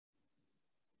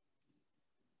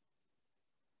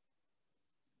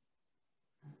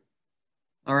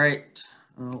All right,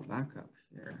 I'll back up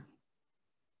here.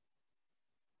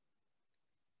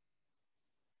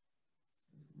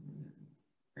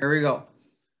 Here we go.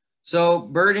 So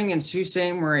birding in Sault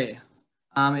Ste. Marie.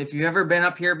 If you've ever been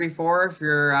up here before, if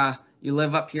you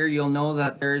live up here, you'll know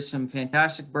that there's some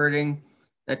fantastic birding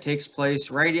that takes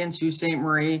place right in Sault Ste.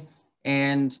 Marie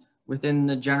and within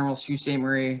the general Sault Ste.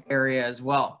 Marie area as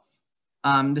well.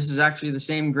 This is actually the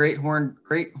same great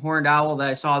horned owl that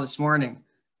I saw this morning.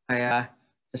 I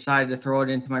decided to throw it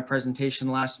into my presentation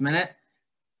last minute.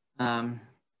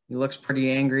 He looks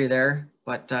pretty angry there,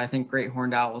 but I think great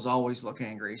horned owls always look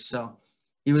angry. So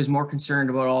he was more concerned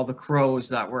about all the crows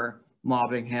that were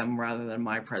mobbing him rather than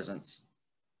my presence.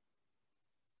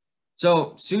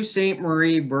 So Sault Ste.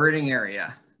 Marie birding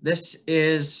area. This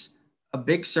is a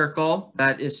big circle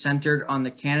that is centered on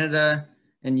the Canada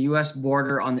and US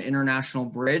border on the International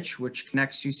Bridge, which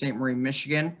connects Sault Ste. Marie,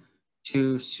 Michigan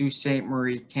to Sault Ste.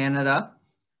 Marie, Canada.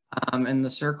 And the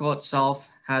circle itself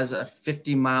has a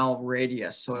 50-mile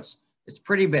radius, so it's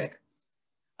pretty big.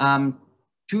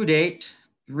 To date,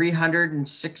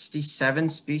 367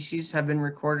 species have been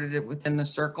recorded within the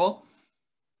circle,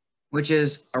 which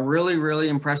is a really, really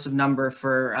impressive number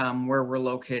for where we're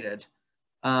located.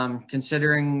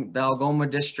 Considering the Algoma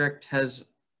district has,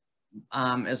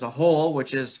 as a whole,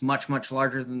 which is much, much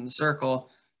larger than the circle,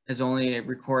 has only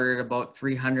recorded about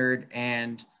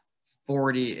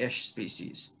 340-ish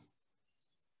species.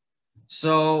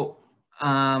 So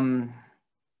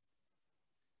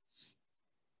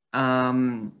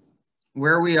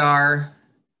where we are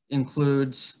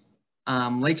includes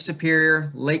Lake Superior,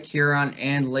 Lake Huron,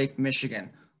 and Lake Michigan.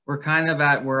 We're kind of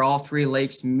at where all three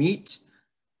lakes meet.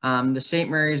 The St.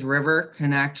 Mary's River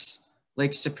connects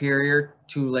Lake Superior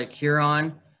to Lake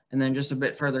Huron, and then just a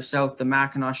bit further south, the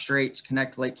Mackinac Straits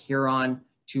connect Lake Huron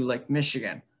to Lake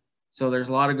Michigan. So there's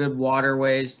a lot of good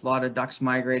waterways, a lot of ducks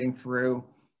migrating through,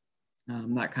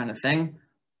 that kind of thing.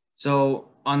 So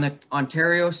on the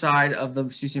Ontario side of the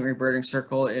Sault Ste. Marie Birding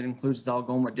Circle, it includes the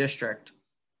Algoma District.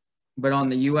 But on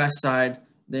the US side,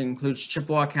 it includes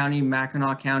Chippewa County,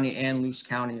 Mackinac County, and Luce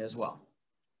County as well.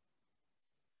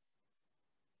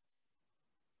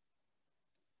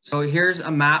 So here's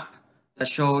a map that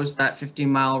shows that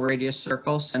 50-mile radius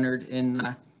circle centered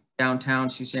in downtown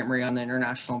Sault Ste. Marie on the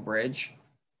International Bridge.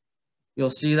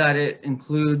 You'll see that it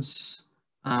includes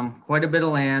quite a bit of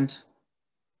land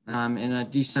and a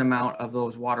decent amount of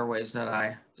those waterways that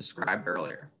I described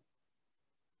earlier.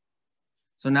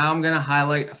 So now I'm going to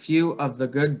highlight a few of the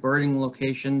good birding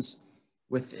locations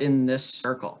within this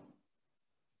circle.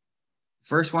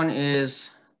 First one is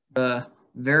the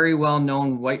very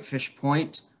well-known Whitefish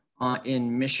Point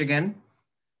in Michigan.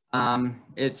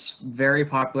 It's very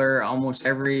popular. Almost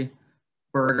every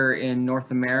birder in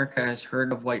North America has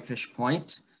heard of Whitefish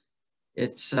Point.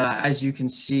 It's, as you can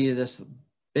see, this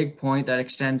big point that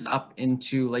extends up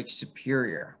into Lake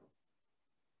Superior.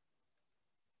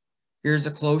 Here's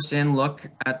a close-in look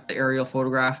at the aerial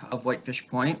photograph of Whitefish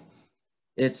Point.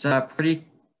 It's a pretty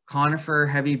conifer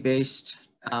heavy-based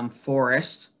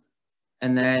forest,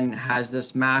 and then has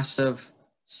this massive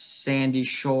sandy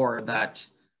shore that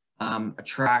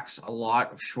attracts a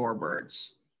lot of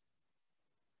shorebirds.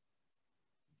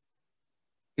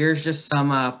 Here's just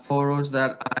some photos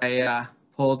that I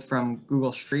pulled from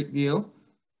Google Street View.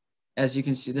 As you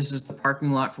can see, this is the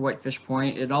parking lot for Whitefish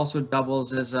Point. It also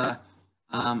doubles as a,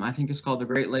 I think it's called the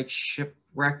Great Lakes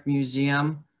Shipwreck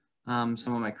Museum.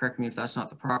 Someone might correct me if that's not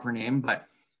the proper name, but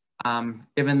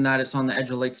given that it's on the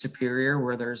edge of Lake Superior,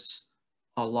 where there's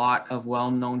a lot of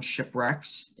well-known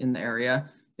shipwrecks in the area,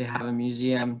 they have a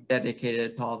museum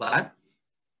dedicated to all that.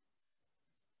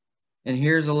 And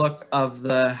here's a look of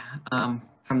the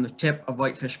from the tip of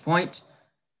Whitefish Point.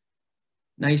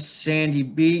 Nice sandy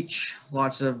beach,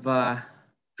 lots of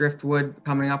driftwood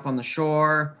coming up on the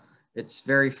shore. It's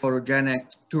very photogenic.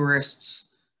 Tourists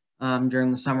during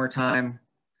the summertime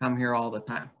come here all the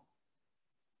time.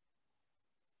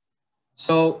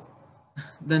 So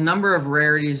the number of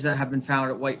rarities that have been found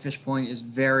at Whitefish Point is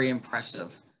very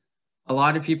impressive. A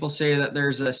lot of people say that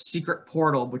there's a secret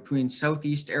portal between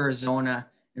Southeast Arizona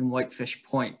and Whitefish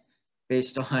Point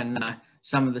based on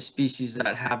some of the species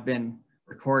that have been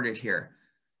recorded here.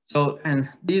 So, and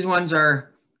these ones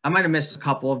are, I might have missed a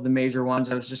couple of the major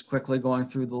ones. I was just quickly going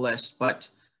through the list, but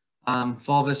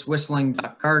fulvous whistling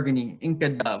duck, gargany, Inca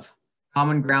dove,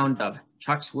 common ground dove,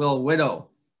 Chuck's Will widow,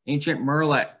 ancient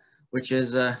murrelet, which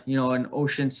is you know, an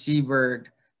ocean seabird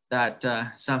that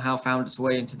somehow found its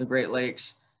way into the Great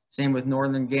Lakes. Same with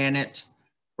northern gannet,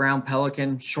 brown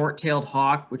pelican, short-tailed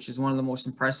hawk, which is one of the most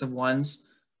impressive ones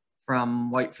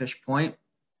from Whitefish Point,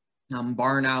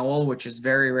 barn owl, which is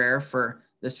very rare for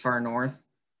this far north,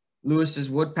 Lewis's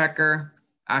woodpecker,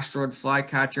 asteroid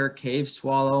flycatcher, cave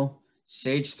swallow,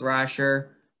 sage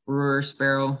thrasher, brewer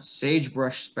sparrow,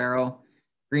 sagebrush sparrow,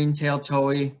 green-tailed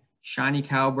towhee, shiny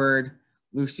cowbird,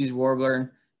 Lucy's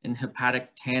warbler, and hepatic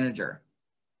tanager.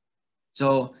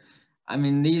 So, I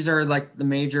mean, these are like the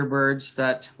major birds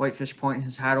that Whitefish Point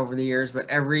has had over the years, but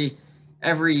every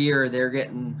year they're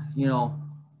getting, you know,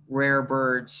 rare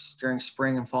birds during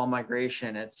spring and fall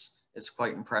migration. It's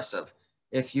quite impressive.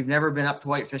 If you've never been up to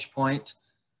Whitefish Point,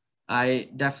 I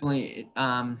definitely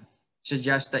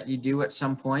suggest that you do at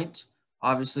some point.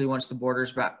 Obviously, once the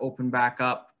borders open back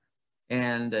up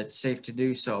and it's safe to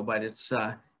do so, but it's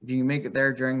if you can make it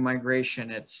there during migration,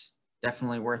 it's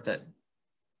definitely worth it.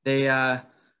 They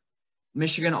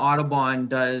Michigan Audubon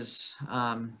does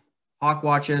hawk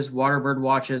watches, waterbird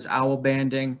watches, owl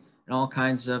banding, and all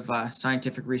kinds of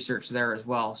scientific research there as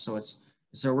well. So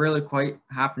it's a really quite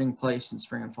happening place in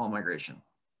spring and fall migration.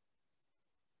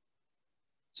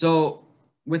 So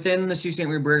within the Sault Ste.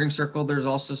 Marie Birding Circle, there's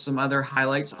also some other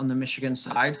highlights on the Michigan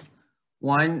side.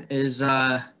 One is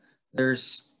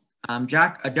there's a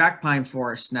jack pine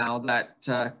forest now that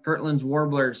Kirtland's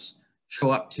warblers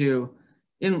show up to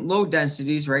in low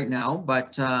densities right now,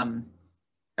 but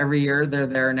every year they're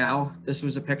there now. This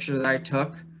was a picture that I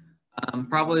took,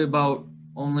 probably about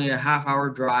only a half-hour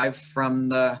drive from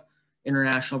the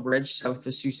International Bridge south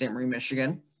of Sault Ste. Marie,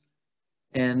 Michigan.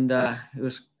 And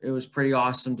it was pretty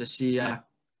awesome to see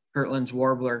Kirtland's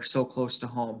warbler so close to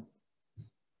home.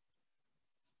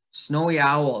 Snowy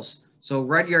owls. So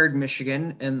Rudyard,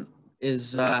 Michigan,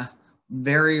 is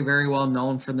very, very well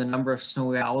known for the number of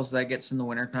snowy owls that gets in the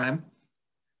wintertime.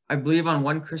 I believe on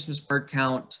one Christmas bird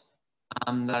count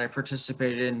that I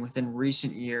participated in within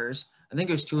recent years, I think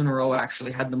it was 2 in a row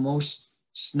actually, had the most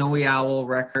snowy owl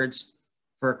records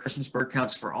for Christmas bird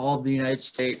counts for all of the United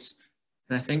States.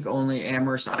 And I think only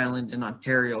Amherst Island in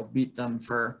Ontario beat them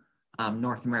for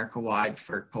North America wide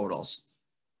for totals.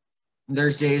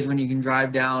 There's days when you can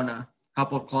drive down a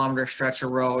couple of kilometer stretch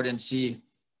of road and see,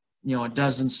 you know, a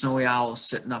dozen snowy owls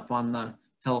sitting up on the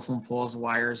telephone poles,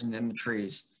 wires, and in the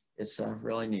trees. It's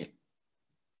really neat.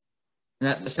 And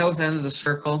at the south end of the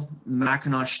circle,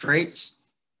 Mackinac Straits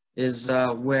is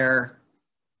where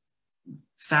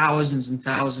thousands and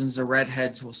thousands of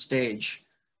redheads will stage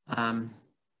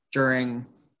during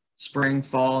spring,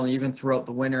 fall, and even throughout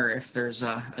the winter if there's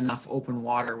enough open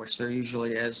water, which there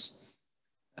usually is.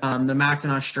 The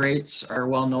Mackinac Straits are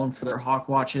well known for their hawk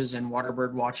watches and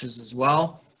waterbird watches as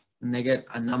well, and they get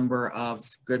a number of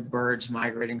good birds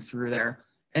migrating through there.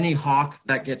 Any hawk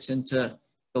that gets into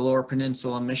the lower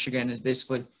peninsula of Michigan is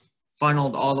basically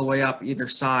funneled all the way up either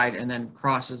side and then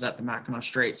crosses at the Mackinac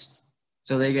Straits.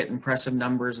 So they get impressive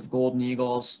numbers of golden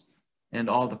eagles and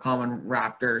all the common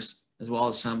raptors, as well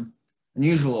as some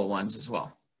unusual ones as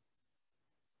well.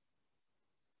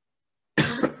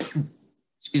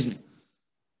 Excuse me.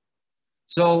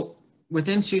 So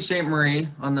within Sault Ste. Marie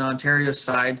on the Ontario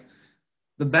side,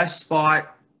 the best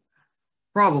spot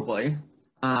probably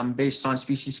based on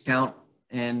species count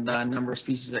and number of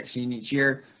species that I've seen each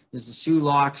year is the Sioux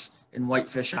Locks and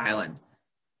Whitefish Island.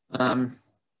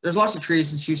 There's lots of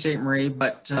trees in Sault Ste. Marie,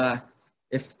 but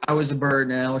if I was a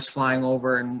bird and I was flying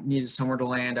over and needed somewhere to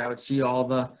land, I would see all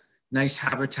the nice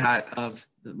habitat of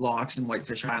the Locks and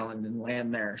Whitefish Island and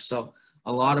land there. So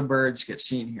a lot of birds get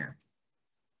seen here.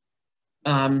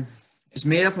 It's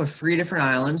made up of 3 different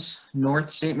islands: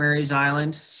 North St. Mary's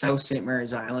Island, South St.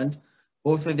 Mary's Island.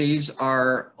 Both of these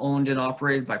are owned and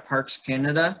operated by Parks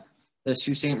Canada. The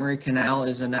Sault Ste. Marie Canal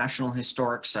is a National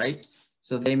Historic Site,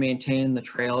 so they maintain the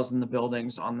trails and the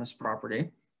buildings on this property.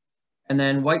 And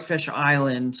then Whitefish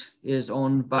Island is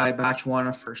owned by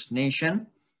Batchewana First Nation,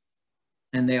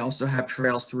 and they also have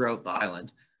trails throughout the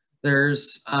island.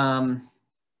 There's another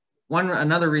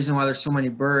reason why there's so many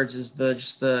birds is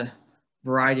just the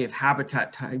variety of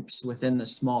habitat types within the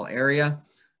small area.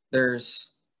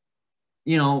 There's,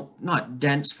 you know, not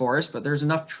dense forest, but there's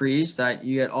enough trees that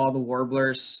you get all the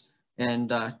warblers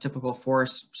and typical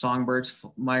forest songbirds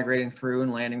migrating through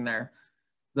and landing there.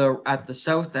 At the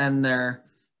south end there,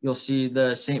 you'll see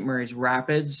the St. Mary's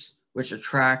Rapids, which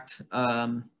attract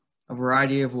a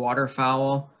variety of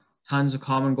waterfowl, tons of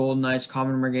common golden eyes,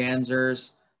 common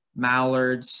mergansers,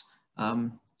 mallards.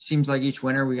 Seems like each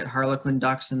winter we get harlequin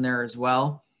ducks in there as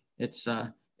well. If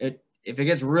it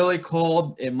gets really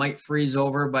cold, it might freeze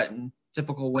over, but in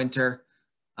typical winter,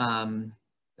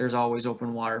 there's always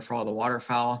open water for all the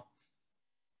waterfowl.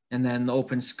 And then the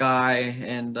open sky,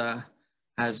 and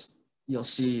as you'll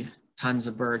see tons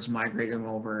of birds migrating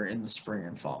over in the spring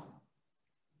and fall.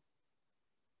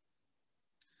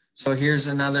 So here's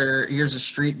a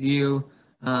street view,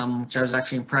 which I was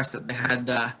actually impressed that they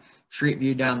had street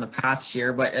view down the paths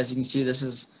here, but as you can see, this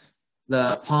is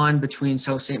the pond between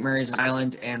Sault Ste. Mary's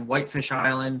Island and Whitefish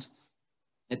Island.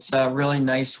 It's a really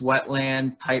nice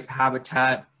wetland type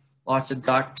habitat, lots of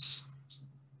ducks,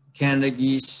 Canada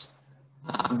geese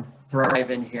thrive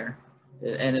in here.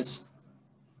 And it's,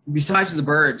 besides the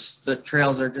birds, the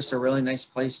trails are just a really nice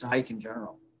place to hike in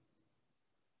general.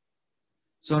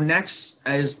 So next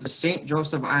is the St.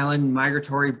 Joseph Island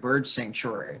Migratory Bird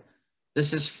Sanctuary.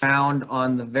 This is found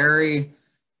on the very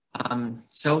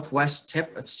southwest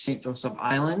tip of St. Joseph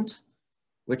Island,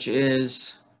 which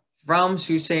is from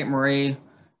Sault Ste. Marie,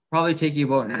 probably take you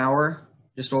about an hour,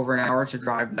 just over an hour to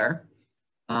drive there.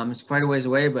 It's quite a ways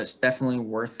away, but it's definitely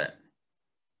worth it.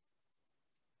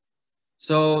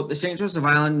 So the St. Joseph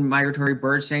Island Migratory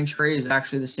Bird Sanctuary is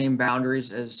actually the same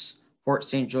boundaries as Fort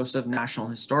St. Joseph National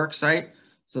Historic Site.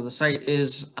 So the site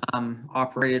is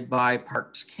operated by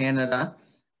Parks Canada.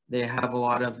 They have a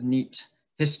lot of neat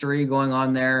history going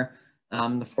on there.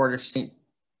 The Fort of St.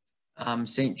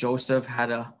 Joseph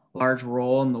had a large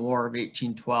role in the War of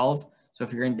 1812. So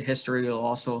if you're into history, you'll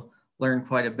also learn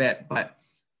quite a bit. But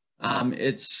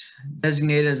it's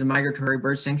designated as a migratory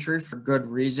bird sanctuary for good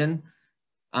reason.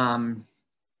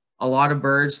 A lot of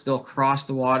birds, they'll cross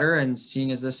the water, and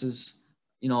seeing as this is,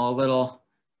 a little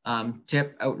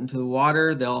tip out into the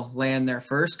water, they'll land there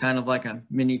first, kind of like a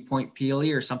mini Point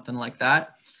Pelee or something like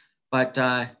that. But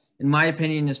in my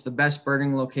opinion, it's the best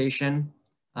birding location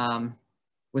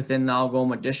within the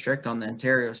Algoma district on the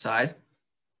Ontario side.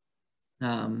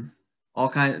 There's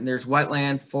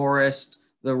wetland, forest,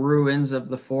 the ruins of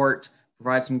the fort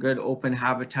provide some good open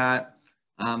habitat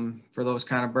for those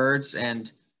kind of birds.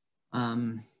 And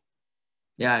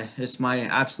yeah, it's my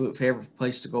absolute favorite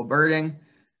place to go birding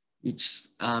each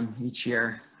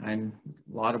year, and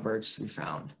a lot of birds to be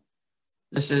found.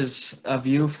 This is a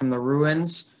view from the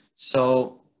ruins.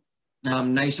 So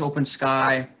nice open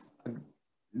sky.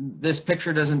 This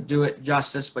picture doesn't do it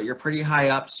justice, but you're pretty high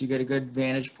up, so you get a good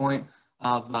vantage point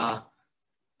of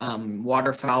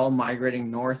waterfowl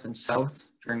migrating north and south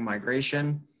during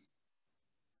migration.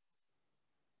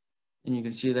 And you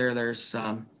can see there's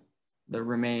the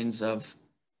remains of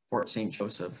Fort St.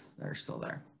 Joseph that are still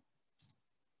there.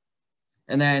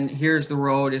 And then here's the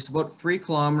road. It's about 3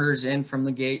 kilometers in from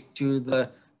the gate to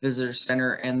the visitor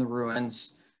center and the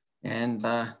ruins. And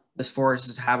this forest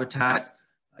is habitat,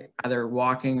 either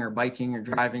walking or biking or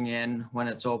driving in when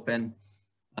it's open.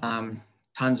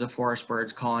 Tons of forest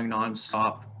birds calling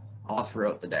nonstop all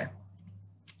throughout the day.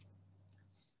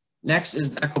 Next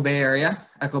is the Echo Bay area.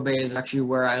 Echo Bay is actually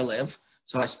where I live,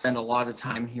 so I spend a lot of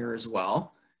time here as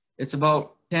well. It's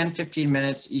about 10-15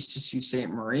 minutes east of Sault Ste.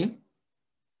 Marie,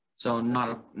 so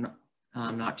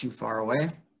not too far away.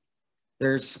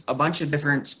 There's a bunch of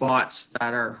different spots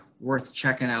that are worth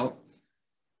checking out.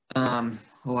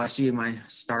 Oh, I see my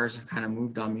stars have kind of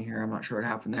moved on me here. I'm not sure what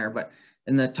happened there, but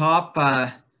in the top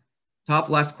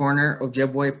left corner,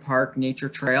 Ojibwe Park Nature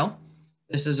Trail.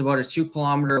 This is about a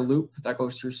 2-kilometer loop that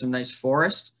goes through some nice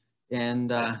forest,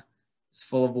 and it's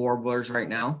full of warblers right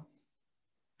now.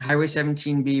 Highway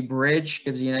 17B Bridge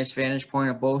gives you a nice vantage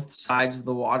point of both sides of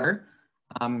the water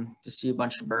to see a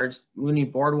bunch of birds. Looney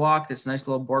Boardwalk, this nice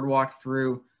little boardwalk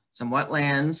through some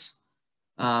wetlands.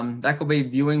 The Echo Bay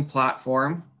Viewing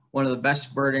Platform, one of the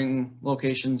best birding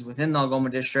locations within the Algoma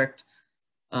district.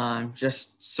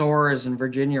 Just soars and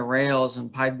Virginia rails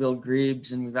and pied-billed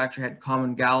grebes, and we've actually had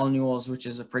common gallinules, which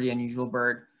is a pretty unusual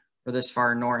bird for this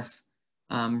far north,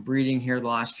 breeding here the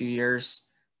last few years.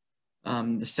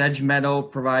 The sedge meadow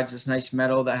provides this nice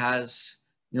meadow that has,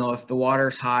 if the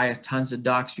water's high, tons of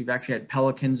ducks. We've actually had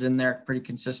pelicans in there pretty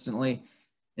consistently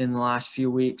in the last few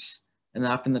weeks. And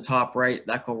up in the top right,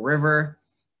 the Echo River,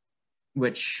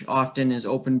 which often is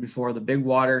open before the big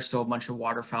water, so a bunch of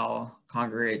waterfowl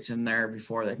congregates in there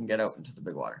before they can get out into the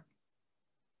big water.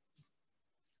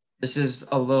 This is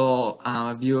a little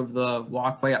view of the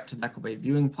walkway up to the Echo Bay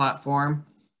Viewing Platform.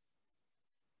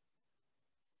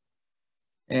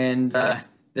 And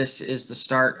this is the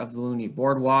start of the Looney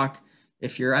Boardwalk.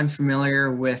 If you're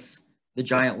unfamiliar with the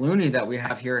giant loony that we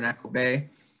have here in Echo Bay,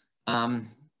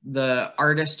 the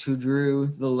artist who drew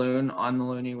the loon on the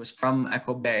loony was from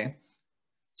Echo Bay.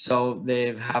 So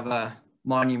they have a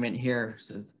monument here, it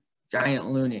says Giant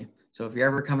Loony. So if you're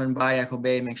ever coming by Echo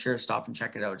Bay, make sure to stop and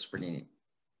check it out. It's pretty neat.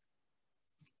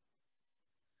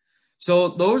 So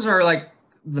those are like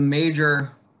the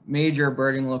major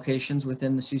birding locations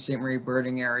within the Sault Ste. Marie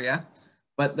birding area,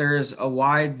 but there's a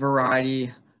wide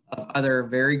variety of other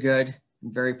very good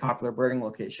and very popular birding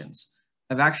locations.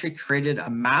 I've actually created a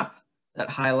map that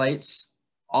highlights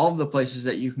all of the places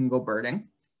that you can go birding.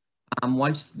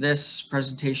 Once this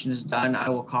presentation is done, I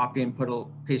will copy and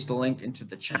paste a link into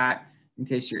the chat in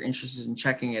case you're interested in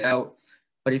checking it out.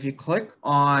 But if you click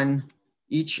on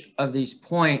each of these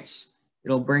points,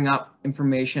 it'll bring up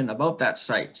information about that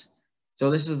site. So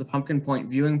this is the Pumpkin Point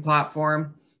viewing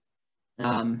platform.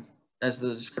 As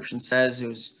the description says, it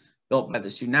was built by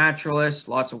the Sioux naturalists,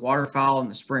 lots of waterfowl in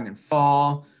the spring and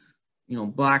fall,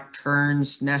 black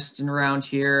terns nesting around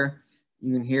here.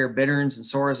 You can hear bitterns and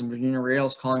soars and Virginia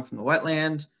rails calling from the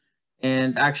wetland.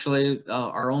 And actually,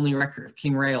 our only record of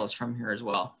king rail is from here as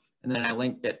well. And then I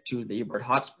linked it to the eBird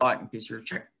hotspot in case you're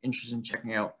interested in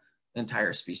checking out the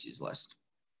entire species list.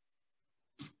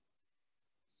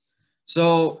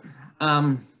 So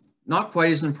not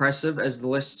quite as impressive as the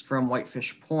lists from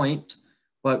Whitefish Point,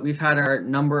 but we've had our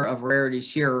number of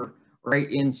rarities here right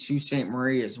in Sault Ste.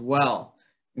 Marie as well,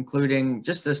 including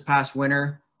just this past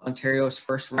winter, Ontario's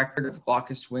first record of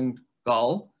glaucous winged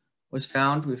gull was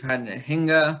found. We've had an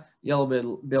ahinga,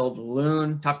 yellow-billed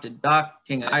loon, tufted duck,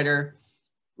 king eider,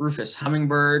 rufous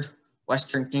hummingbird,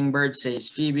 western kingbird, Say's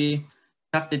phoebe,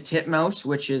 tufted titmouse,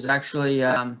 which is actually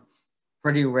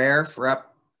pretty rare for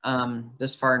up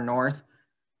this far north.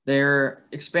 They're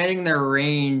expanding their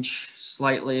range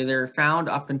slightly. They're found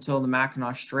up until the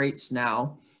Mackinac Straits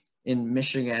now in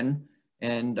Michigan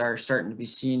and are starting to be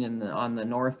seen on the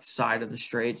north side of the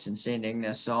Straits in St.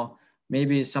 Ignace. So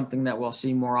maybe it's something that we'll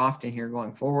see more often here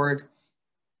going forward.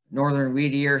 Northern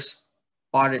wheat ear,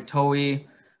 spotted towhee.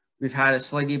 We've had a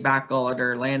slightly back gull at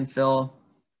our landfill.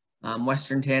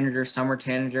 Western tanager, summer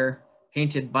tanager,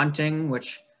 painted bunting,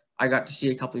 which I got to see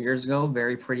a couple of years ago,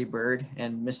 very pretty bird,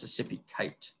 and Mississippi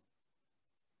kite.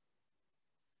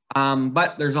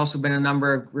 But there's also been a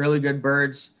number of really good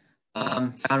birds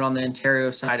found on the Ontario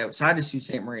side outside of Sault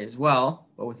Ste. Marie as well,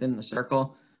 but within the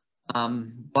circle.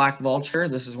 Black vulture,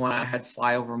 this is one I had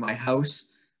fly over my house.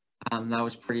 That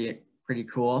was pretty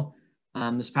cool.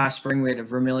 This past spring, we had a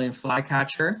vermilion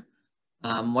flycatcher,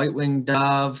 white-winged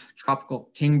dove,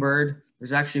 tropical kingbird.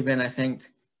 There's actually been, I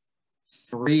think,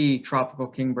 3 tropical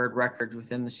kingbird records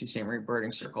within the Sault Ste. Marie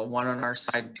birding circle, 1 on our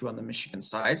side, 2 on the Michigan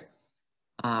side.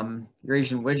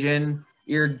 Eurasian widgeon,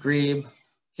 eared grebe,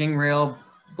 king rail,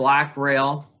 black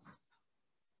rail.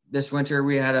 This winter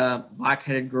we had a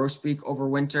black-headed grosbeak over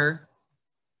winter.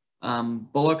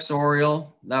 Bullock's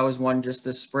oriole, that was one just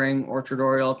this spring. Orchard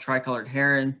oriole, tricolored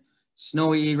heron,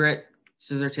 snowy egret,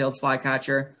 scissor-tailed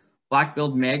flycatcher,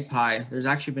 black-billed magpie. There's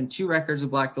actually been 2 records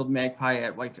of black-billed magpie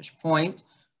at Whitefish Point.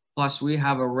 Plus, we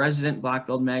have a resident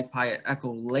black-billed magpie at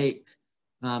Echo Lake,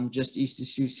 just east of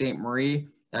Sault Ste. Marie.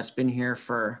 That's been here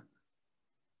for,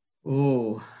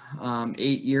 8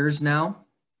 years now.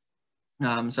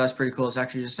 So that's pretty cool. It's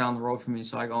actually just down the road from me,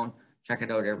 so I go and check it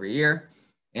out every year.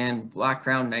 And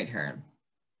black-crowned night heron.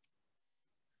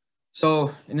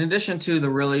 So in addition to the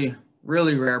really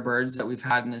rare birds that we've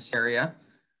had in this area,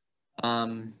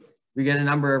 we get a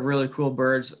number of really cool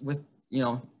birds with,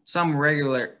 some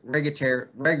regularly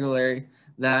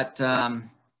that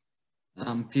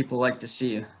people like to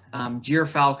see.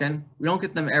 Gyrfalcon, we don't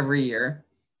get them every year,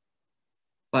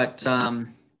 but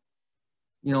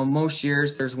most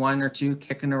years there's 1 or 2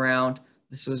 kicking around.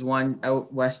 This was one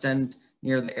out west end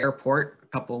near the airport a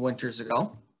couple of winters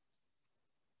ago.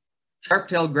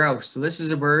 Sharp-tailed grouse. So this is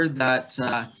a bird that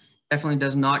definitely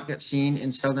does not get seen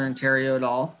in Southern Ontario at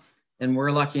all. And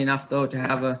we're lucky enough, though, to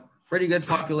have a pretty good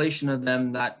population of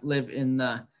them that live in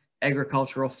the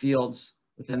agricultural fields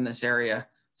within this area.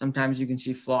 Sometimes you can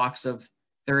see flocks of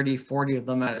 30, 40 of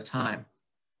them at a time.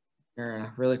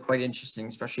 They're really quite interesting,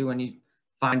 especially when you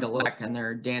find a lick and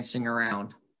they're dancing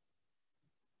around.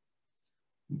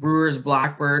 Brewer's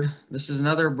blackbird. This is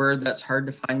another bird that's hard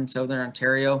to find in Southern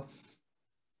Ontario.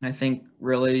 I think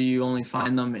really you only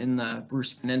find them in the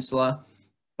Bruce Peninsula,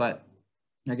 but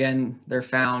again, they're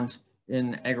found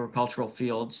in agricultural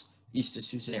fields east of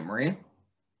Sault Ste. Marie.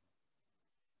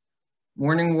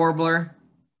 Mourning warbler.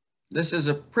 This is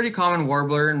a pretty common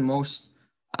warbler in most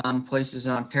places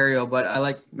in Ontario, but I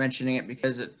like mentioning it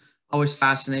because it always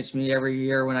fascinates me every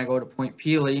year when I go to Point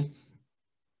Pelee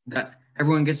that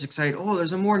everyone gets excited. Oh,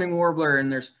 there's a mourning warbler,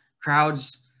 and there's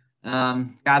crowds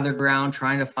gathered around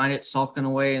trying to find it sulking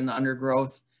away in the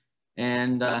undergrowth.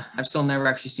 And I've still never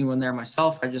actually seen one there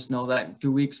myself. I just know that in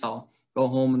 2 weeks I'll go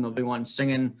home and there'll be one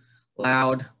singing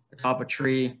loud atop a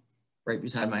tree right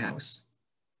beside my house.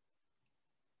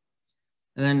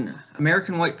 And then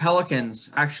American white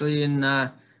pelicans. Actually,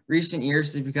 in recent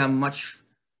years, they've become much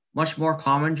more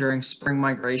common during spring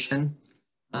migration.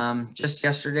 Just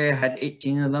yesterday, I had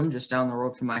 18 of them just down the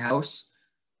road from my house.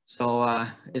 So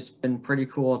it's been pretty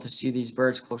cool to see these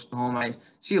birds close to home. I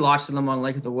see lots of them on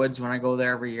Lake of the Woods when I go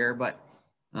there every year, but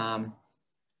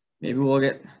maybe we'll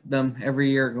get them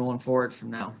every year going forward from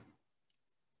now.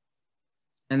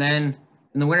 And then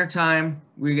in the wintertime,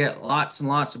 we get lots and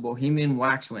lots of Bohemian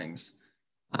waxwings,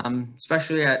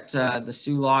 especially at the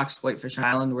Sioux Locks, Whitefish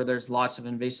Island, where there's lots of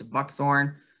invasive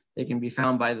buckthorn. They can be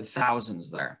found by the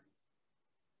thousands there.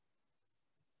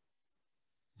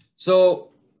 So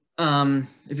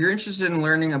if you're interested in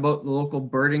learning about the local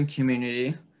birding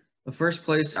community, the first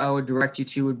place I would direct you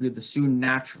to would be the Sioux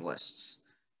Naturalists.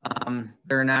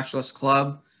 They're a naturalist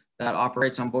club that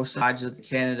operates on both sides of the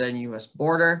Canada and US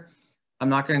border. I'm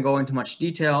not going to go into much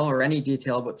detail or any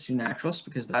detail about the Sioux Naturalists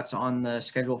because that's on the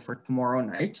schedule for tomorrow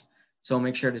night. So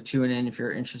make sure to tune in if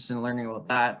you're interested in learning about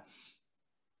that.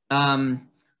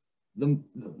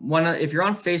 If you're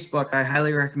on Facebook, I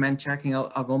highly recommend checking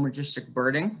out Algoma-Magistic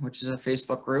Birding, which is a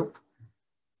Facebook group.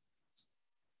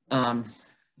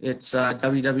 It's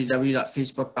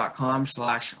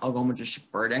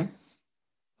www.facebook.com/Algoma-Magistic-Birding.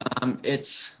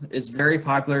 It's a very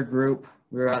popular group.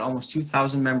 We're at almost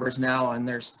 2,000 members now, and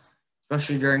there's,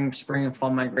 especially during spring and fall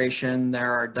migration,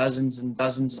 there are dozens and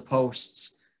dozens of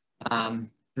posts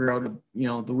throughout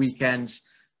the weekends,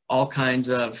 all kinds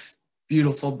of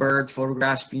beautiful bird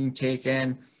photographs being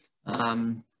taken.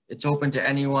 It's open to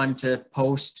anyone to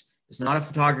post. It's not a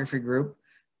photography group,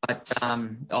 but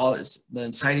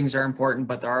the sightings are important,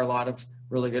 but there are a lot of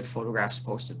really good photographs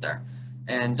posted there.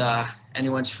 And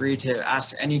anyone's free to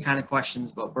ask any kind of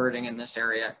questions about birding in this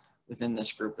area within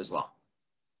this group as well.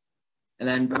 And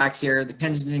then back here, the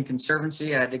Kensington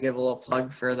Conservancy, I had to give a little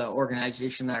plug for the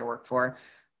organization that I work for.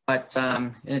 But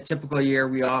in a typical year,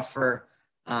 we offer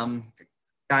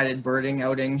guided birding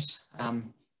outings,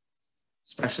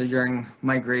 especially during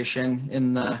migration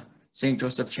in the St.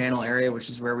 Joseph Channel area, which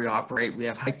is where we operate. We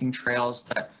have hiking trails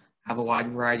that have a wide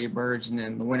variety of birds, and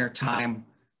in the winter time,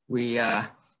 we have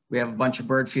a bunch of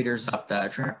bird feeders up that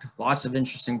attract lots of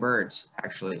interesting birds,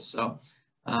 actually. So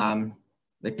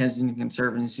the Kensington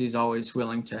Conservancy is always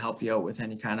willing to help you out with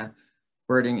any kind of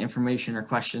birding information or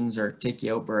questions, or take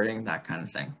you out birding, that kind of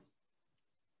thing.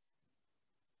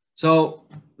 So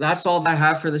that's all that I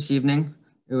have for this evening.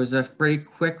 It was a pretty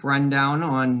quick rundown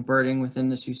on birding within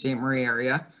the Sault Ste. Marie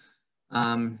area.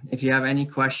 If you have any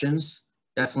questions,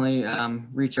 definitely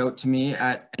reach out to me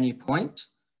at any point.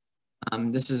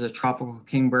 This is a tropical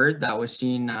kingbird that was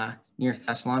seen near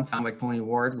Thessalon, found by Tony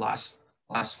Ward last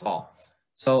fall.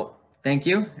 So thank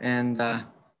you, and I'll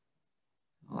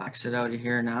exit out of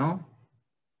here now.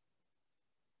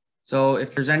 So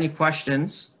if there's any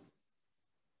questions,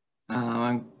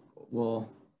 we'll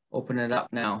open it up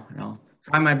now, and I'll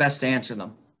try my best to answer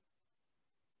them.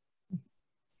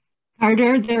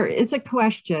 Carter, there is a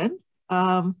question.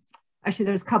 Actually,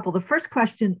 there's a couple. The first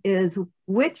question is,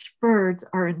 which birds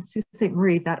are in Sault Ste.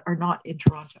 Marie that are not in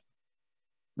Toronto?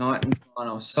 Not in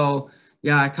Toronto. So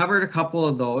yeah, I covered a couple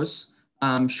of those.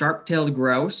 Sharp-tailed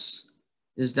grouse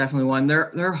is definitely one.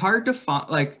 They're hard to find.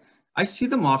 Like, I see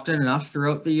them often enough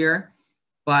throughout the year,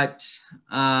 but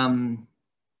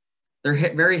they're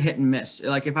very hit and miss.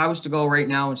 Like, if I was to go right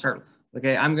now and start,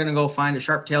 okay, I'm gonna go find a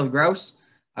sharp-tailed grouse,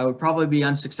 I would probably be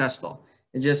unsuccessful.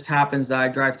 It just happens that I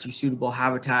drive through suitable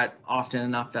habitat often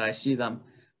enough that I see them,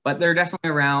 but they're definitely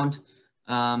around.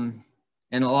 And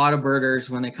a lot of birders,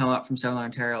 when they come up from Southern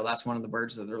Ontario, that's one of the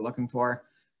birds that they're looking for.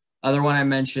 Other one I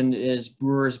mentioned is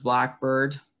Brewer's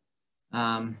blackbird.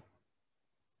 Not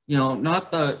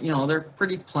the, they're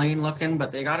pretty plain looking,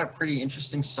 but they got a pretty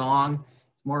interesting song.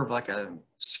 It's more of like a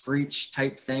screech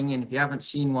type thing. And if you haven't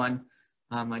seen one,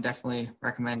 I definitely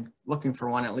recommend looking for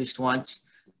one at least once.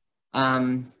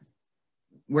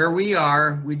 Where we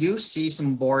are, we do see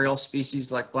some boreal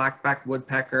species like black-backed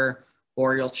woodpecker,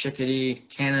 boreal chickadee,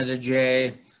 Canada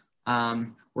jay.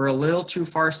 We're a little too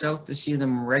far south to see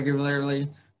them regularly,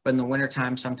 but in the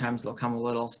wintertime, sometimes they'll come a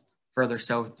little further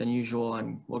south than usual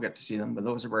and we'll get to see them. But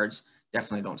those are birds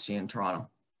definitely don't see in Toronto.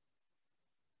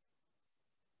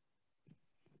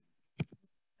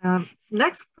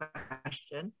 Next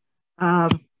question.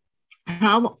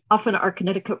 How often are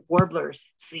Connecticut warblers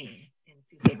seen in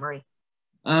Sault Ste. Marie?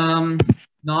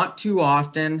 Not too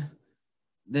often.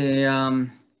 The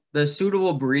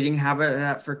suitable breeding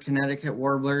habitat for Connecticut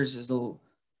warblers is you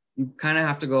kind of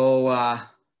have to go a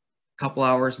couple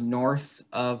hours north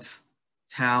of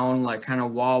town, like kind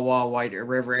of Wawa, White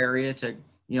River area to,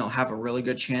 have a really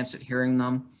good chance at hearing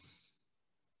them.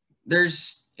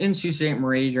 There's in Sault Ste.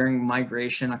 Marie during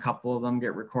migration, a couple of them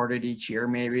get recorded each year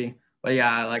maybe. But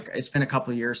yeah, like it's been a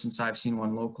couple of years since I've seen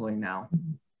one locally now.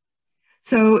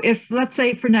 So if, let's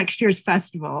say for next year's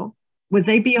festival, would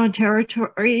they be on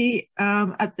territory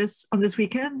on this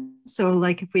weekend? So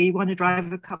like if we want to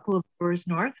drive a couple of hours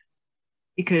north,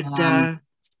 you could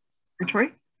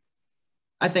territory?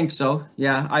 I think so.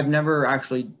 Yeah, I've never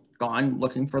actually gone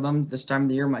looking for them this time of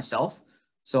the year myself,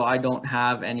 so I don't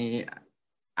have any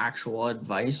actual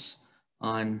advice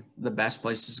on the best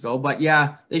places to go. But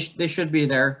yeah, they should be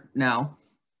there now.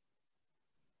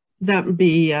 That would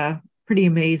be pretty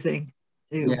amazing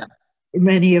to Yeah.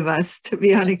 many of us, to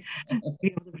be honest, be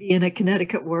able to be in a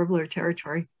Connecticut warbler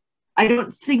territory. I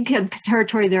don't think in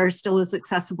territory there are still as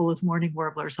accessible as mourning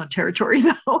warblers on territory,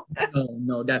 though. No,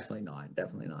 no, definitely not.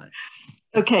 Definitely not.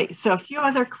 Okay, so a few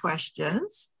other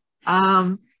questions.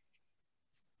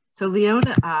 So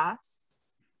Leona asks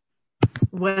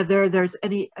whether there's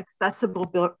any accessible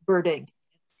birding in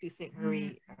the Sault Ste.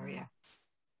 Marie area.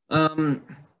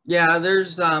 Yeah,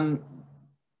 there's the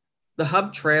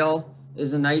hub trail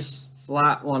is a nice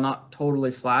flat, well, not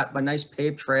totally flat, but nice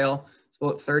paved trail. It's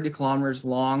about 30 kilometers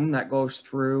long that goes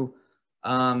through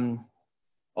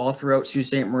all throughout Sault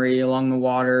Ste. Marie, along the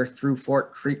water, through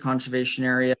Fort Creek Conservation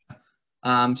Area.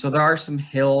 So there are some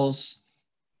hills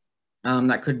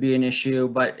that could be an issue,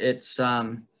 but it's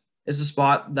a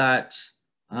spot that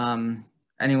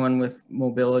anyone with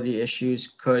mobility issues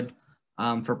could,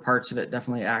 for parts of it,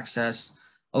 definitely access.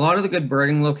 A lot of the good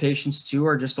birding locations too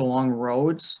are just along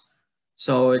roads.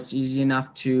 So it's easy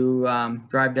enough to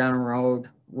drive down a road,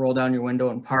 roll down your window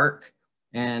and park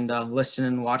and listen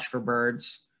and watch for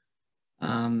birds.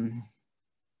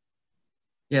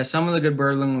 Yeah, some of the good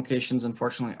birding locations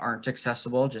unfortunately aren't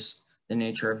accessible, just the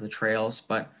nature of the trails,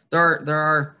 but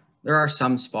there are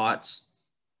some spots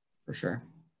for sure.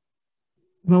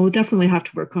 Well, we'll definitely have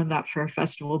to work on that for our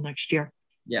festival next year.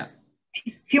 Yeah.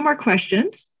 A few more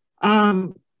questions.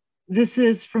 This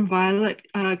is from Violet.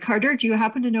 Carter, do you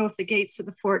happen to know if the gates of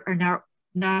the fort are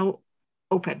now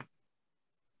open?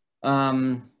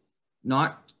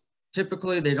 Not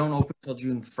typically, they don't open until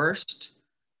June 1st.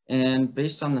 And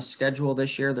based on the schedule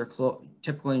this year, they're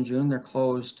typically in June, they're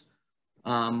closed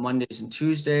Mondays and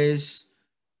Tuesdays.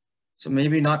 So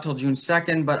maybe not till June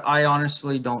 2nd, but I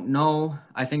honestly don't know.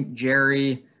 I think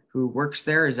Jerry, who works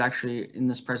there, is actually in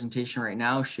this presentation right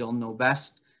now. She'll know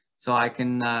best. So I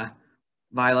can,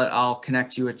 Violet, I'll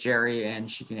connect you with Jerry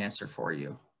and she can answer for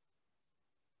you.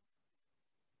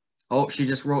 Oh, she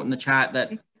just wrote in the chat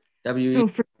that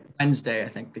Wednesday, I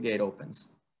think the gate opens.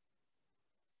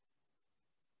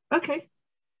 Okay.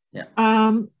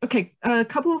 Yeah. Okay, a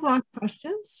couple of last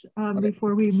questions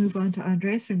before we move on to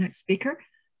Andres, our next speaker.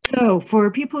 So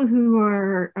for people who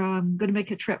are going to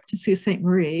make a trip to Sault Ste.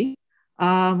 Marie,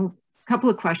 a couple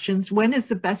of questions. When is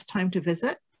the best time to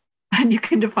visit? And you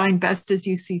can define best as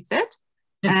you see fit.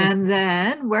 And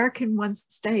then where can one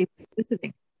stay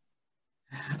visiting?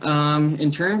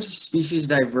 In terms of species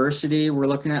diversity, we're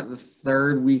looking at the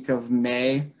 3rd week of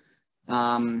May.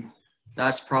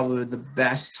 That's probably the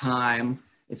best time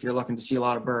if you're looking to see a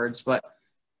lot of birds, but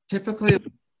typically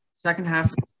the second half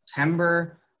of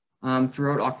September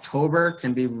throughout October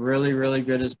can be really, really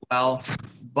good as well.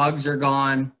 Bugs are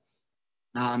gone.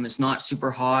 It's not super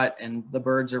hot and the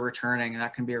birds are returning.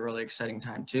 That can be a really exciting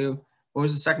time too. What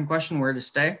was the second question? Where to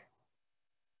stay?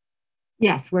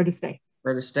 Yes, where to stay.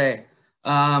 Where to stay? It's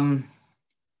a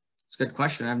good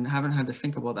question. I haven't had to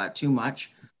think about that too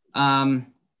much.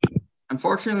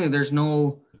 Unfortunately, there's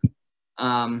no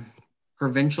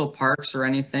provincial parks or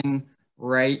anything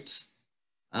right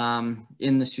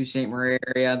in the Sault Ste. Marie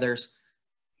area. There's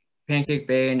Pancake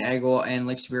Bay and Agawam and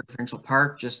Lake Superior Provincial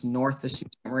Park just north of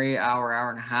Sault Ste. Marie, hour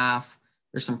and a half.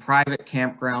 There's some private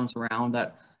campgrounds around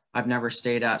that I've never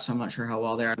stayed at, so I'm not sure how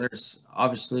well they are. There's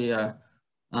obviously a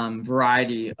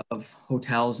variety of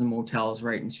hotels and motels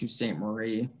right in Sault Ste.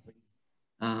 Marie.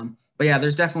 But yeah,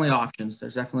 there's definitely options.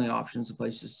 There's definitely options of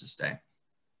places to stay.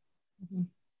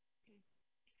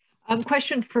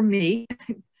 Question for me,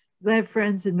 because I have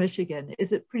friends in Michigan.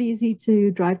 Is it pretty easy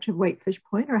to drive to Whitefish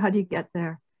Point, or how do you get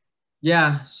there?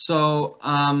 Yeah, so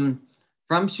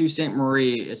from Sault Ste.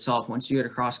 Marie itself, once you get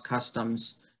across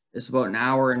customs, it's about an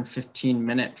hour and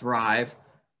 15-minute drive.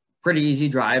 Pretty easy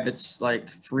drive. It's like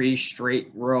 3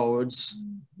 straight roads.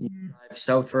 You drive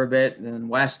south for a bit, and then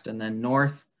west, and then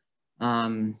north.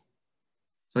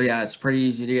 So yeah, it's pretty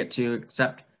easy to get to,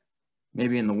 except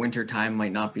maybe in the winter time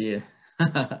might not be,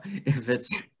 if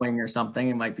it's spring or something,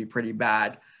 it might be pretty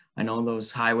bad. I know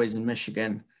those highways in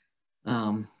Michigan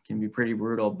can be pretty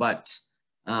brutal, but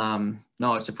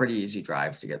no, it's a pretty easy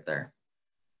drive to get there.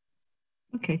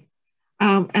 Okay.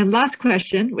 And last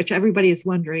question, which everybody is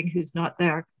wondering who's not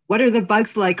there. What are the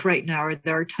bugs like right now? Are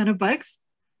there a ton of bugs?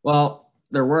 Well,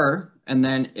 there were, and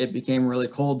then it became really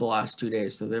cold the last 2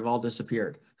 days, so they've all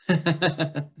disappeared.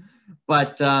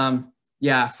 But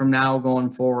yeah, from now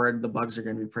going forward, the bugs are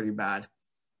going to be pretty bad,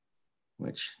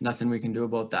 which nothing we can do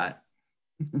about that.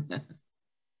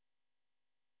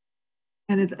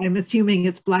 And I'm assuming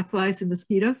it's black flies and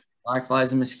mosquitoes? Black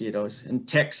flies and mosquitoes and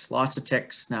ticks, lots of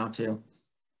ticks now too.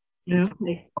 No.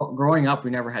 Growing up,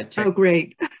 we never had ticks. Oh,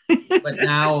 great. But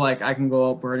now, like, I can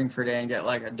go out birding for a day and get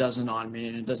like a dozen on me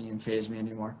and it doesn't even faze me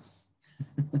anymore.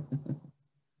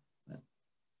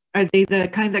 Are they the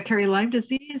kind that carry Lyme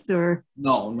disease, or?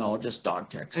 No, just dog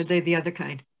ticks. Are they the other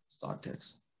kind? Just dog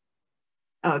ticks.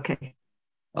 Okay.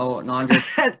 Oh, and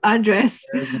Andres. Andres.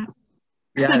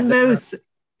 Yeah, and moose.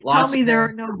 Tell me there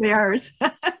are no bears.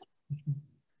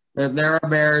 There are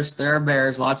bears. There are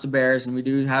bears. Lots of bears, and we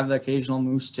do have the occasional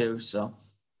moose too. So.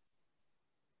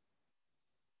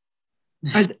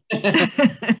 I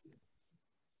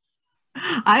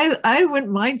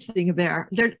wouldn't mind seeing a bear.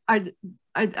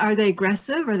 Are they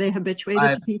aggressive? Are they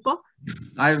habituated to people?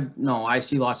 I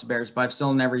see lots of bears, but I've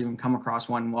still never even come across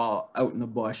one while out in the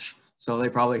bush. So they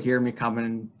probably hear me coming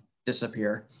and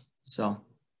disappear. So.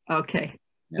 Okay.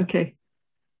 Yeah. Okay.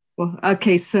 Well,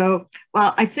 okay. So,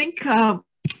 well, I think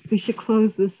we should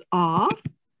close this off.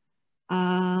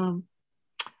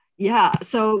 Yeah.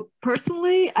 So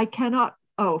personally, I cannot.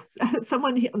 Oh,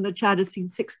 someone in the chat has seen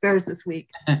 6 bears this week.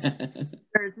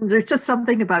 There's just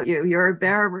something about you. You're a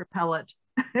bear repellent.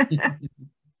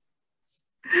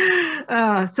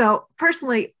 So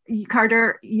personally,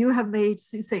 Carter, you have made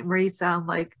Sault Ste. Marie sound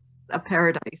like a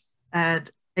paradise and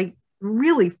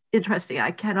really interesting.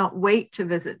 I cannot wait to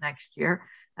visit next year.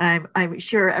 I'm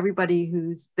sure everybody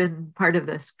who's been part of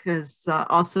this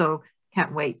also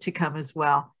can't wait to come as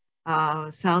well.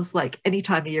 Sounds like any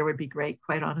time of year would be great,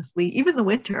 quite honestly, even the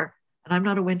winter. And I'm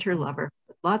not a winter lover.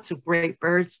 Lots of great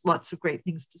birds, lots of great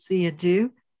things to see and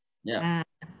do. Yeah.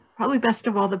 And probably best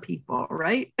of all the people,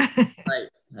 right? Right.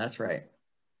 That's right.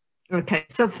 Okay.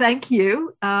 So thank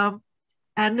you.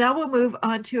 And now we'll move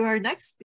on to our next